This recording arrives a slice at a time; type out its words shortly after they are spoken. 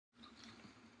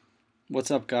What's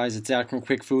up, guys? It's Zach from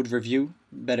Quick Food Review.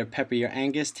 Better pepper your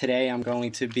Angus. Today I'm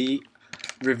going to be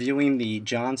reviewing the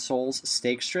John Soules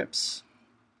steak strips.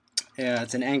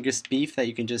 It's an Angus beef that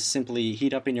you can just simply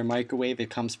heat up in your microwave. It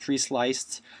comes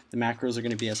pre-sliced. The macros are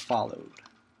going to be as followed.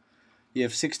 You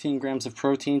have 16 grams of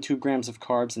protein, 2 grams of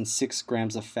carbs, and 6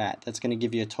 grams of fat. That's going to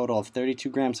give you a total of 32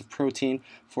 grams of protein,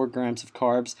 4 grams of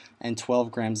carbs, and 12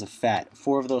 grams of fat.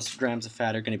 4 of those grams of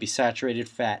fat are going to be saturated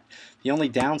fat. The only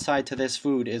downside to this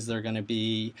food is it's going to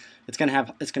be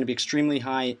extremely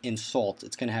high in salt.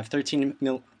 It's going to have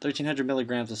 1,300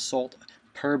 milligrams of salt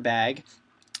per bag.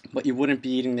 But you wouldn't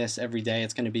be eating this every day.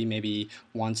 It's going to be maybe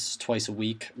once, twice a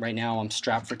week. Right now I'm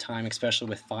strapped for time, especially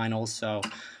with finals, so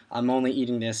I'm only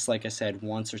eating this, like I said,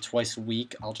 once or twice a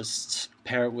week. I'll just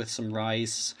pair it with some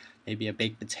rice, maybe a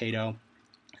baked potato,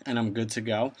 and I'm good to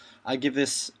go. I give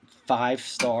this 5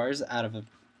 stars out of a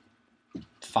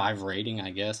 5 rating,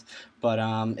 I guess, but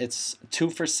it's 2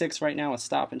 for $6 right now at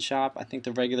Stop and Shop. I think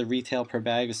the regular retail per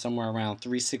bag is somewhere around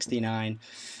 $3.69.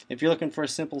 If you're looking for a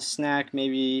simple snack,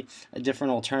 maybe a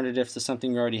different alternative to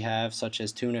something you already have, such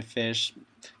as tuna fish,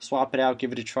 swap it out,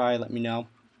 give it a try, let me know.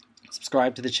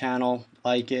 Subscribe to the channel,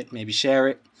 like it, maybe share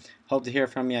it. Hope to hear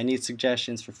from you. I need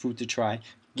suggestions for food to try.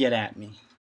 Get at me.